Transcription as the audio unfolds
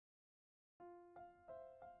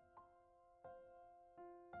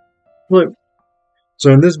Phillip.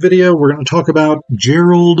 So in this video, we're going to talk about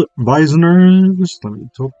Gerald Vizenor's, let me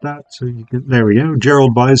tilt that so you can, there we go,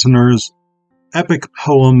 Gerald Vizenor's epic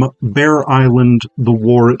poem, Bear Island, The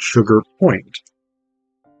War at Sugar Point.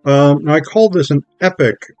 Now I call this an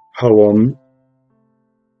epic poem.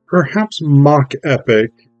 Perhaps mock epic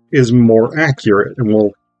is more accurate,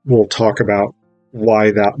 and we'll talk about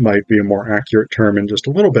why that might be a more accurate term in just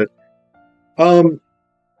a little bit.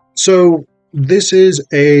 So this is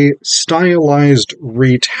a stylized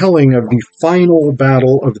retelling of the final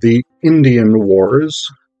battle of the Indian Wars,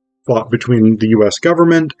 fought between the U.S.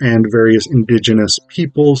 government and various indigenous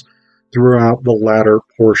peoples throughout the latter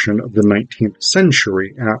portion of the 19th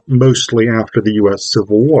century, mostly after the U.S.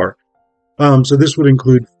 Civil War. So this would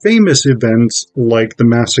include famous events like the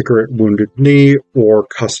Massacre at Wounded Knee or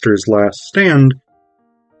Custer's Last Stand,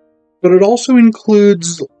 but it also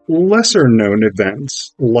includes lesser-known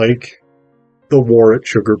events like the War at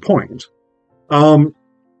Sugar Point. In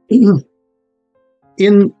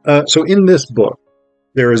this book,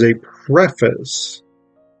 there is a preface.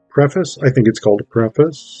 I think it's called a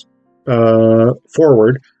preface.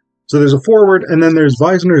 Forward. So there's a forward, and then there's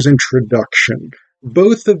Vizenor's introduction,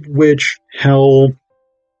 both of which tell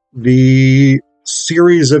the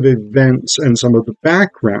series of events and some of the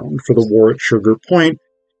background for the War at Sugar Point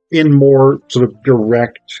in more sort of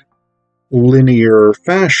direct, linear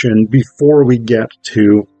fashion before we get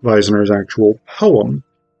to Vizenor's actual poem.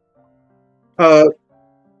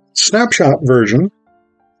 Snapshot version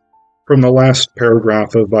from the last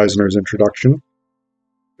paragraph of Vizenor's introduction.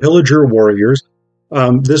 Pillager warriors.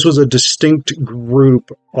 This was a distinct group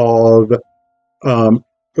of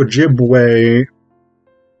Ojibwe.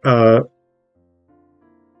 I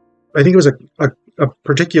think it was a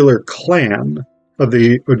particular clan of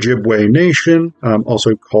the Ojibwe Nation,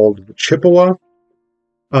 also called the Chippewa.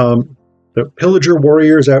 The Pillager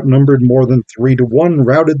warriors, outnumbered more than 3-1,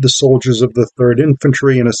 routed the soldiers of the 3rd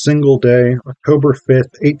Infantry in a single day, October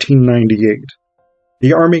 5th, 1898.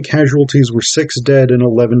 The army casualties were 6 dead and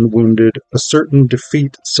 11 wounded, a certain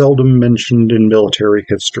defeat seldom mentioned in military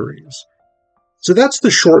histories. So that's the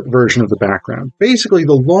short version of the background. Basically,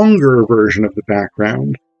 the longer version of the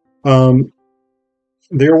background,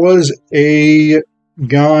 there was a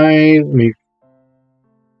guy, let me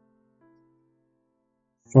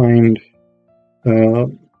find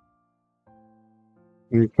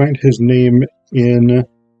his name in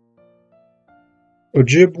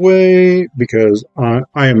Ojibwe, because I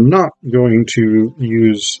am not going to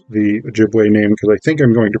use the Ojibwe name because I think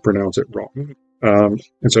I'm going to pronounce it wrong.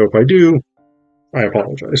 And so if I do, I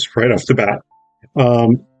apologize right off the bat. I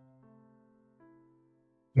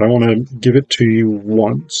want to give it to you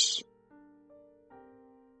once.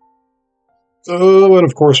 Oh, and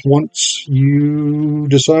of course, once you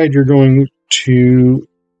decide you're going to...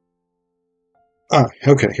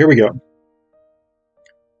 okay, here we go.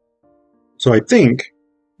 So I think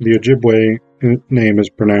the Ojibwe name is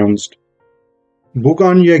pronounced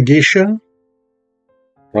Buganyagisha.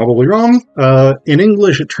 Probably wrong. In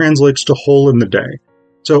English, it translates to Hole in the Day.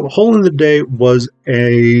 So Hole in the Day was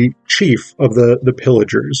a chief of the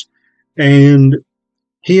Pillagers, and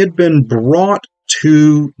he had been brought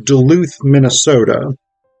to Duluth, Minnesota,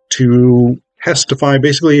 to testify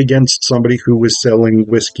basically against somebody who was selling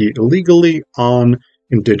whiskey illegally on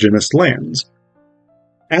indigenous lands.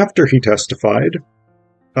 After he testified,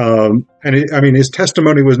 his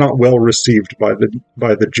testimony was not well received by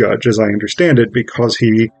the judge, as I understand it, because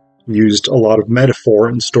he used a lot of metaphor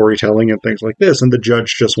and storytelling and things like this, and the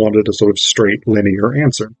judge just wanted a sort of straight, linear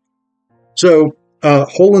answer. So,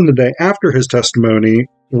 Hole in the Day, after his testimony,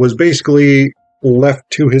 was basically left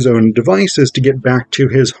to his own devices to get back to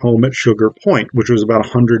his home at Sugar Point, which was about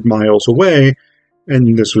 100 miles away,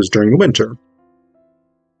 and this was during the winter.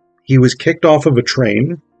 He was kicked off of a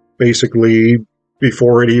train, basically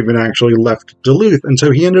before it even actually left Duluth, and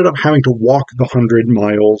so he ended up having to walk the 100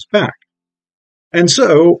 miles back. And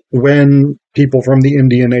so, when people from the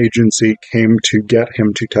Indian Agency came to get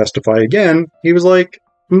him to testify again, he was like,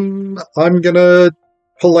 I'm gonna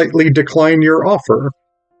politely decline your offer.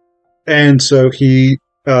 And so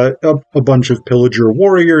a bunch of Pillager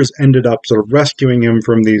warriors ended up sort of rescuing him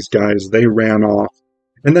from these guys. They ran off,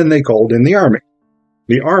 and then they called in the army.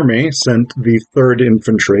 The army sent the 3rd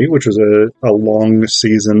Infantry, which was a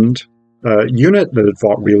long-seasoned unit that had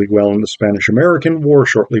fought really well in the Spanish-American War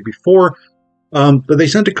shortly before. But they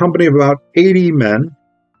sent a company of about 80 men,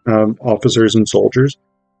 officers and soldiers,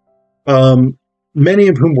 many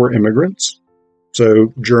of whom were immigrants,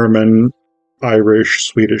 so German, Irish,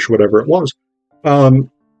 Swedish, whatever it was.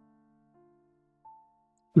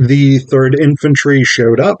 The 3rd Infantry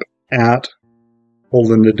showed up at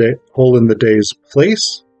Hole in the Day's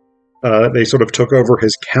place. They sort of took over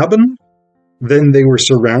his cabin. Then they were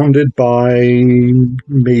surrounded by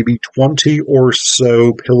maybe 20 or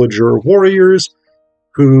so pillager warriors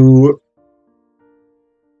who...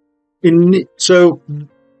 So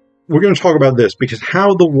we're going to talk about this because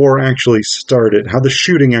how the war actually started, how the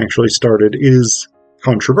shooting actually started is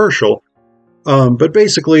controversial. But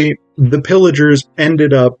basically, the pillagers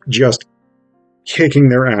ended up just kicking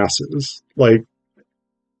their asses. Like,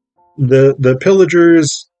 the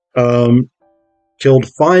pillagers killed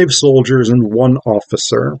 5 soldiers and 1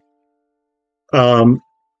 officer.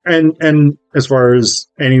 And as far as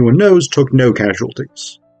anyone knows, took no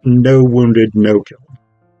casualties. No wounded, no killed.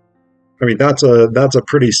 I mean, that's a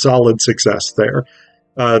pretty solid success there.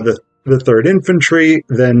 The 3rd Infantry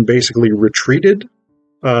then basically retreated.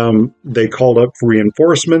 They called up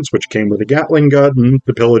reinforcements, which came with a Gatling gun, and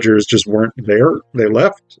the pillagers just weren't there. They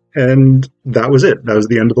left, and that was it. That was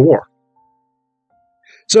the end of the war.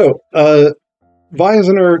 So,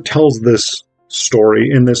 Vizenor tells this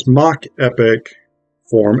story in this mock epic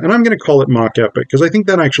form, and I'm going to call it mock epic, because I think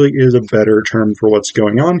that actually is a better term for what's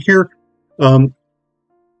going on here.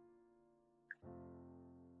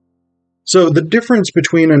 So the difference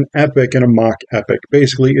between an epic and a mock epic,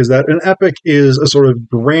 basically, is that an epic is a sort of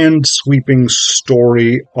grand sweeping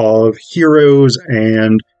story of heroes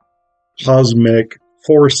and cosmic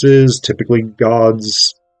forces, typically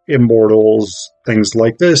gods, immortals, things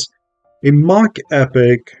like this. A mock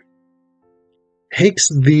epic takes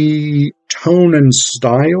the tone and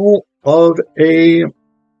style of an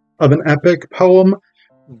epic poem,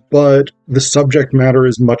 but the subject matter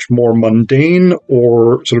is much more mundane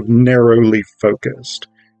or sort of narrowly focused.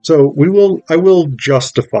 So I will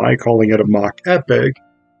justify calling it a mock epic.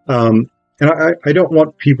 And I don't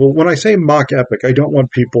want people, when I say mock epic, I don't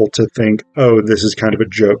want people to think, oh, this is kind of a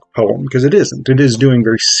joke poem, because it isn't. It is doing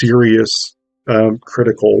very serious,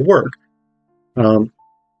 critical work. But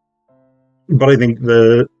I think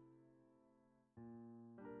the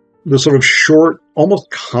sort of short, almost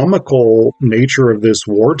comical nature of this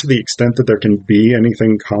war, to the extent that there can be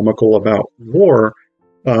anything comical about war,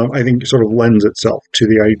 I think sort of lends itself to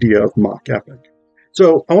the idea of mock epic.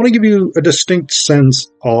 So I want to give you a distinct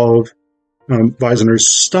sense of Vizenor's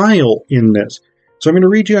style in this. So I'm going to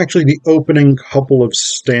read you actually the opening couple of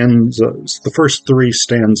stanzas, the first 3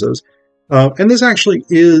 stanzas. And this actually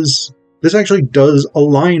does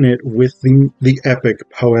align it with the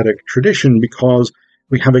epic poetic tradition, because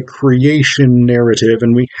we have a creation narrative,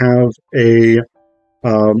 and we have an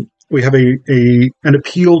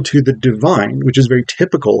appeal to the divine, which is very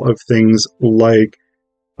typical of things like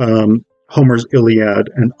Homer's Iliad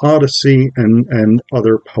and Odyssey and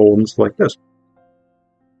other poems like this.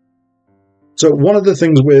 So one of the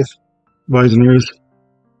things with Vizenor's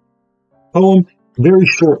poem, very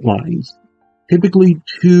short lines, typically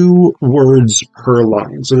 2 words per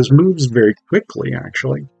line. So this moves very quickly,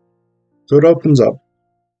 actually. So it opens up.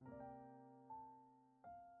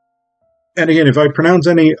 And again, if I pronounce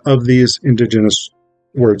any of these indigenous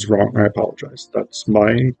words wrong, I apologize. That's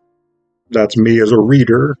me as a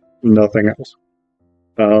reader, nothing else.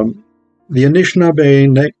 The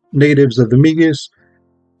Anishinaabe natives of the Migis,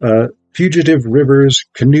 fugitive rivers,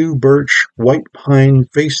 canoe birch, white pine,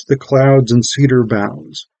 face the clouds and cedar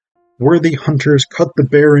boughs. Worthy hunters cut the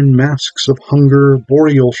barren masks of hunger,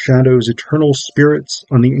 boreal shadows, eternal spirits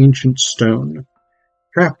on the ancient stone.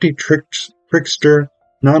 Crafty trickster,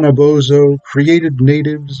 Nanabozo, created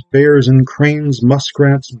natives, bears and cranes,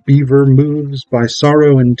 muskrats, beaver, moves, by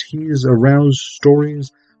sorrow and tease, arouse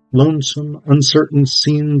stories, lonesome, uncertain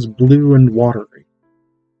scenes, blue and watery.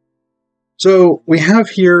 So we have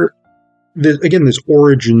here, this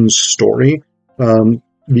origin story. The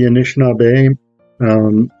Anishinaabe,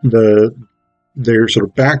 their sort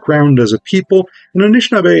of background as a people. And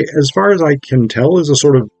Anishinaabe, as far as I can tell, is a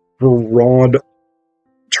sort of broad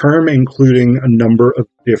term including a number of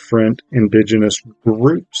different indigenous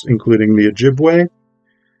groups, including the Ojibwe.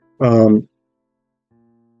 And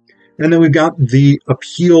then we've got the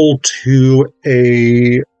appeal to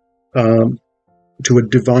a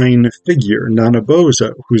divine figure,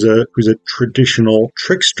 Nanabozo, who's a traditional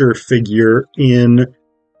trickster figure in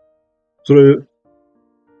sort of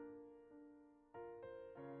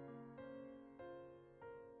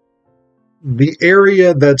the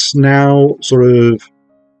area that's now sort of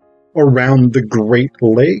around the Great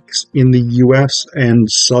Lakes in the U.S. and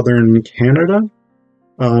southern Canada,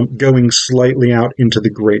 going slightly out into the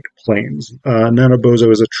Great Plains. Nanabozo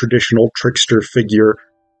is a traditional trickster figure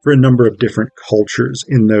for a number of different cultures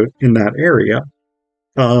in that area.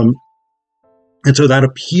 And so that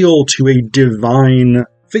appeal to a divine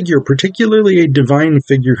figure, particularly a divine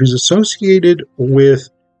figure who's associated with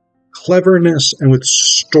cleverness and with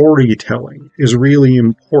storytelling, is really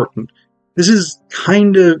important. This is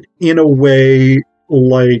kind of, in a way,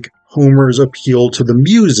 like Homer's appeal to the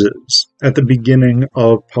muses at the beginning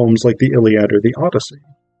of poems like the Iliad or the Odyssey.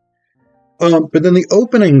 But then the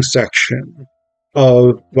opening section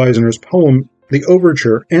of Vizenor's poem, the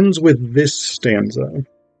overture, ends with this stanza.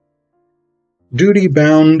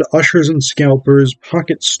 Duty-bound, ushers and scalpers,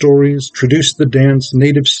 pocket stories, traduce the dance,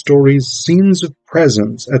 native stories, scenes of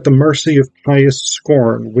presence, at the mercy of pious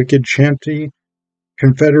scorn, wicked chanty,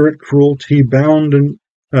 Confederate cruelty, bounty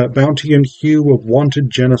and hue of wanted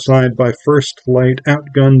genocide by first light,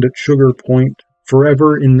 outgunned at sugar point,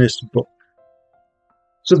 forever in this book.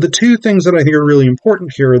 So the two things that I think are really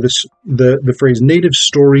important here are the phrase native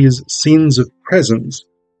stories, scenes of presence,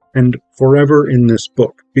 and forever in this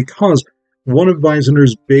book, because one of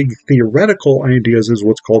Vizenor's big theoretical ideas is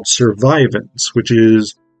what's called survivance, which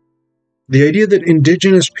is the idea that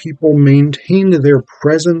indigenous people maintain their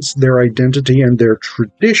presence, their identity, and their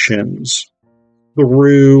traditions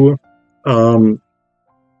through telling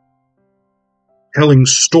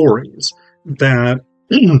stories that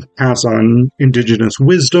pass on indigenous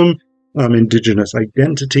wisdom, indigenous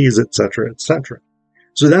identities, etc., etc.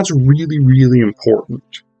 So that's really, really important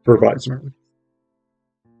for Vizenor.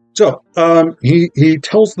 So he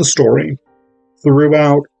tells the story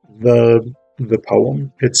throughout the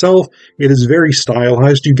poem itself. It is very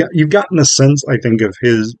stylized. You've gotten a sense, I think, of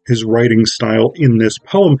his writing style in this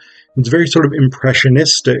poem. It's very sort of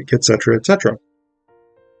impressionistic, etc., etc.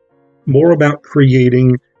 More about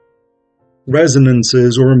creating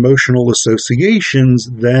resonances or emotional associations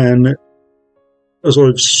than a sort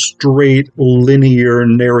of straight, linear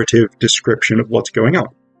narrative description of what's going on.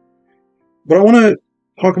 But I want to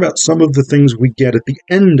talk about some of the things we get at the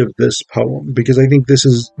end of this poem, because I think this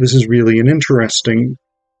is really an interesting.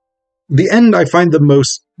 The end I find the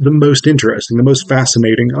most interesting, the most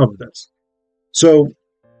fascinating of this. So,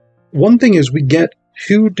 one thing is we get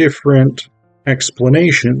two different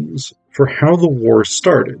explanations for how the war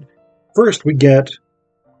started. First, we get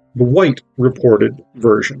the white reported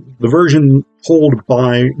version, the version told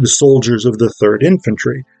by the soldiers of the 3rd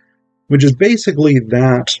Infantry, which is basically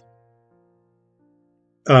that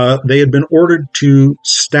they had been ordered to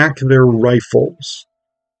stack their rifles.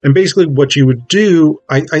 And basically what you would do,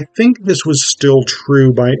 I think this was still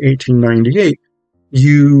true by 1898,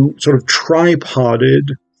 you sort of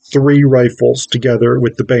tripoded 3 rifles together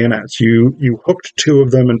with the bayonets. You hooked 2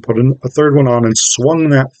 of them and put a third one on and swung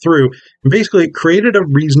that through, and basically it created a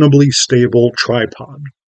reasonably stable tripod.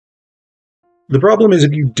 The problem is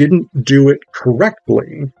if you didn't do it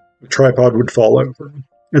correctly, the tripod would fall over.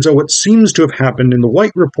 And so what seems to have happened in the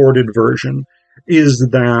white reported version is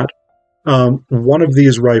that one of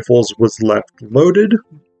these rifles was left loaded,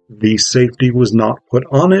 the safety was not put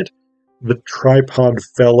on it, the tripod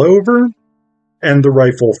fell over, and the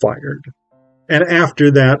rifle fired. And after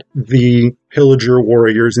that, the pillager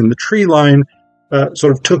warriors in the tree line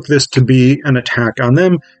sort of took this to be an attack on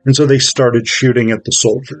them, and so they started shooting at the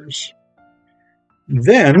soldiers.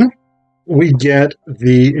 Then we get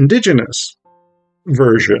the indigenous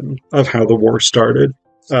version of how the war started,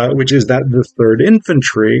 which is that the 3rd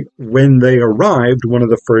Infantry, when they arrived, one of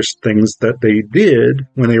the first things that they did,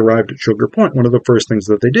 when they arrived at Sugar Point, one of the first things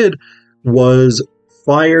that they did was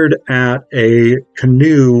fired at a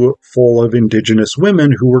canoe full of indigenous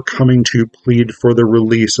women who were coming to plead for the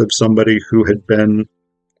release of somebody who had been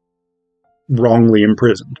wrongly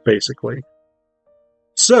imprisoned, basically.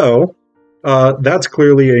 So, that's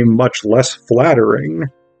clearly a much less flattering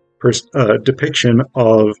depiction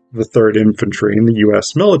of the 3rd Infantry in the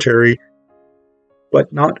U.S. military,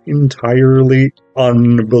 but not entirely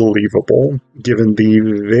unbelievable, given the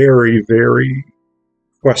very, very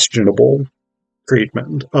questionable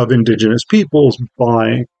treatment of indigenous peoples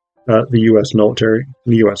by the U.S. military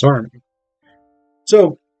and the U.S. Army.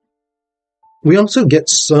 So, we also get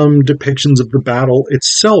some depictions of the battle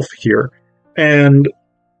itself here, and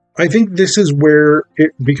I think this is where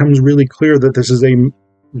it becomes really clear that this is a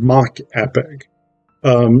mock epic.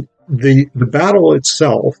 The battle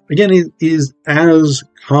itself, again, is as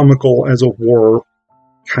comical as a war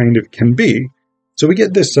kind of can be. So we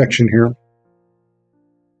get this section here.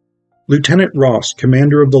 Lieutenant Ross,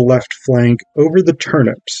 commander of the left flank, over the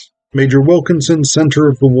turnips. Major Wilkinson, center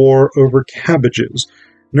of the war, over cabbages.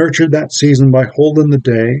 Nurtured that season by Hole in the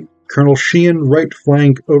Day. Colonel Sheehan, right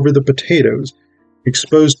flank, over the potatoes.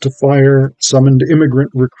 Exposed to fire, summoned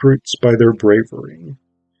immigrant recruits by their bravery.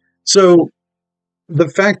 So, the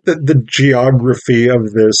fact that the geography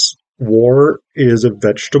of this war is a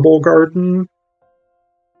vegetable garden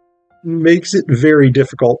makes it very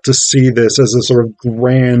difficult to see this as a sort of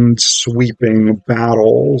grand sweeping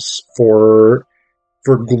battles for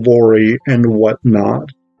glory and whatnot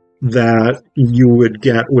that you would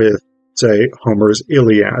get with, say, Homer's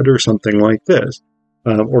Iliad or something like this,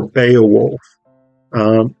 or Beowulf.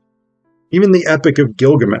 Even the Epic of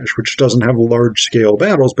Gilgamesh, which doesn't have large-scale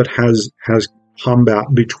battles, but has combat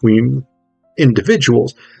between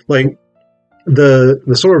individuals. Like, the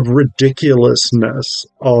sort of ridiculousness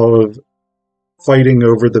of fighting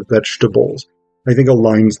over the vegetables, I think,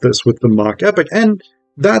 aligns this with the mock epic. And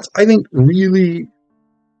that's, I think, really,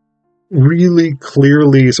 really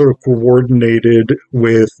clearly sort of coordinated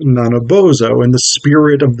with Nanabozo and the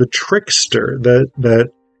spirit of the trickster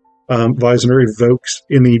that Vizenor evokes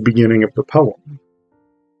in the beginning of the poem.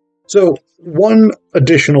 So, one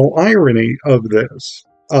additional irony of this,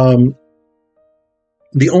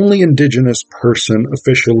 the only indigenous person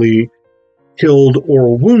officially killed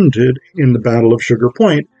or wounded in the Battle of Sugar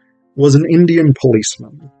Point was an Indian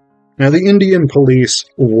policeman. Now, the Indian police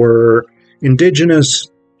were indigenous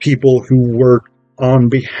people who worked on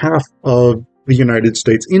behalf of the United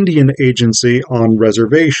States Indian Agency on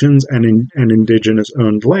reservations and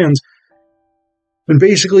indigenous-owned lands. And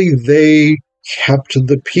basically, they kept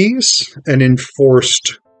the peace and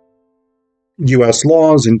enforced U.S.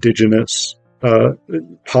 laws, indigenous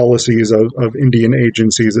policies of Indian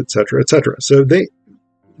agencies, etc., etc. So the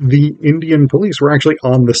Indian police were actually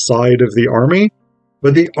on the side of the army,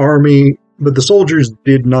 but the soldiers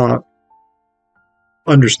did not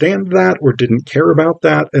understand that or didn't care about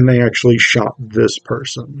that, and they actually shot this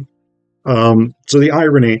person. So the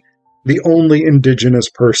irony, the only indigenous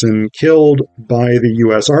person killed by the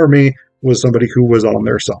U.S. Army was somebody who was on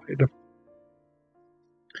their side.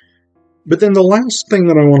 But then the last thing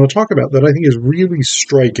that I want to talk about that I think is really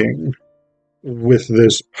striking with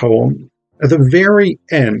this poem, at the very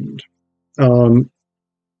end,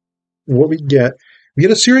 what we get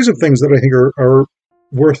a series of things that I think are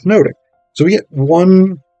worth noting. So we get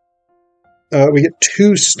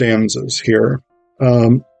two stanzas here.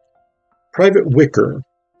 Private Wicker,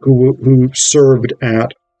 who served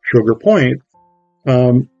at Sugar Point,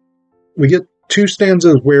 we get two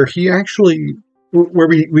stanzas where he actually, where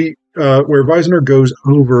Vizenor goes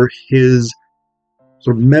over his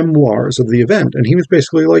sort of memoirs of the event, and he was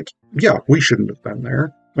basically like, yeah, we shouldn't have been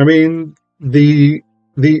there. I mean, the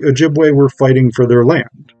Ojibwe were fighting for their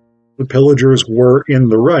land. The pillagers were in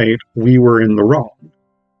the right, we were in the wrong.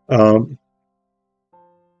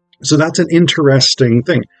 So that's an interesting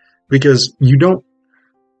thing, because you don't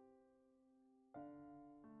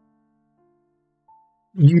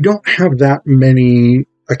have that many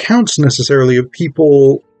accounts necessarily of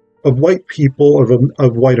people, of white people,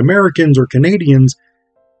 of white Americans or Canadians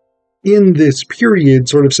in this period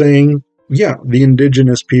sort of saying, yeah, the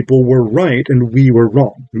indigenous people were right and we were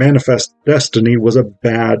wrong. Manifest Destiny was a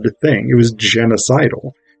bad thing. It was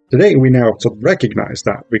genocidal. Today we now sort of recognize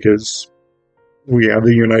that because we have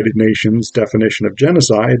the United Nations definition of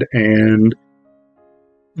genocide, and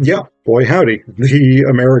yeah, boy howdy, the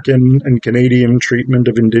American and Canadian treatment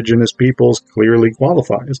of indigenous peoples clearly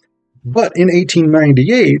qualifies. But in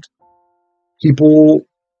 1898, people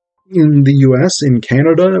in the US, in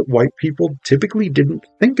Canada, white people typically didn't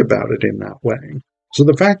think about it in that way. So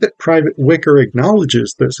the fact that Private Wicker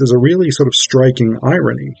acknowledges this is a really sort of striking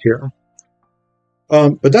irony here.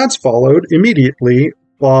 But that's followed immediately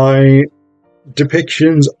by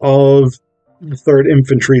depictions of 3rd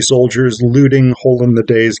Infantry soldiers looting Hole in the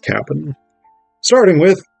Day's cabin. Starting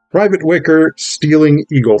with Private Wicker stealing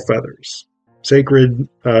eagle feathers. Sacred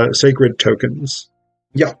tokens.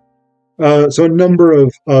 Yeah. So a number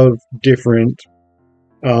of different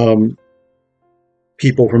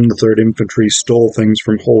people from the 3rd Infantry stole things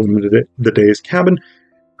from Hole in the Day's cabin,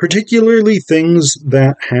 particularly things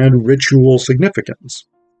that had ritual significance.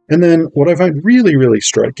 And then what I find really, really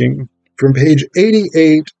striking, from page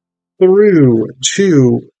 88 through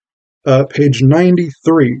to page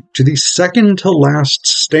 93, to the second to last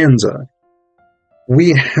stanza,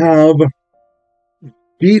 we have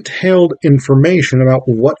detailed information about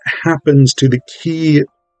what happens to the key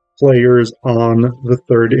players on the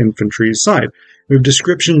 3rd Infantry's side. We have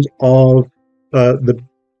descriptions of the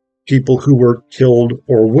people who were killed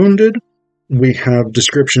or wounded. We have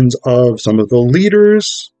descriptions of some of the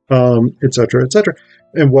leaders, etc., etc.,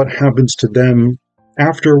 and what happens to them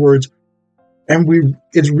afterwards. And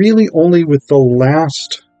it's really only with the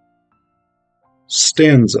last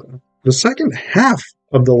stanza, the second half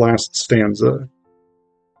of the last stanza,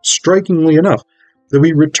 strikingly enough, that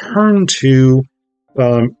we return to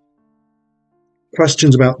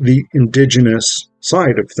questions about the indigenous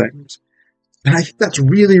side of things. And I think that's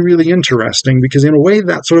really, really interesting because in a way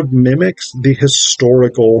that sort of mimics the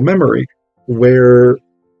historical memory, where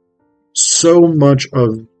so much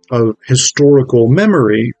of historical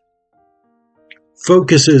memory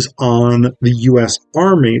focuses on the U.S.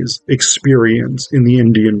 Army's experience in the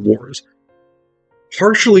Indian Wars.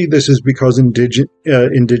 Partially, this is because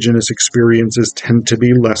indigenous experiences tend to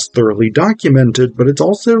be less thoroughly documented, but it's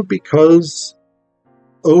also because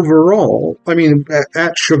overall, I mean,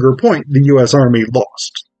 at Sugar Point, the U.S. Army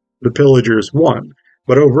lost. The pillagers won.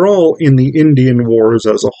 But overall, in the Indian Wars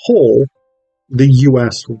as a whole, the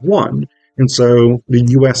U.S. won. And so the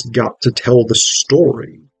U.S. got to tell the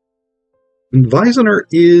story. And Vizenor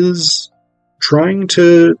is trying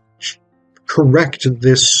to correct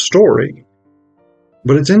this story.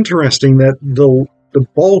 But it's interesting that the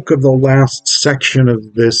bulk of the last section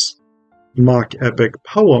of this mock epic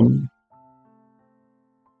poem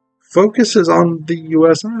focuses on the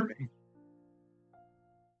U.S. Army.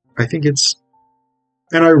 I think it's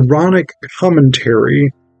an ironic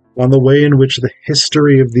commentary on the way in which the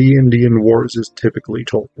history of the Indian Wars is typically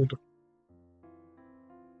told.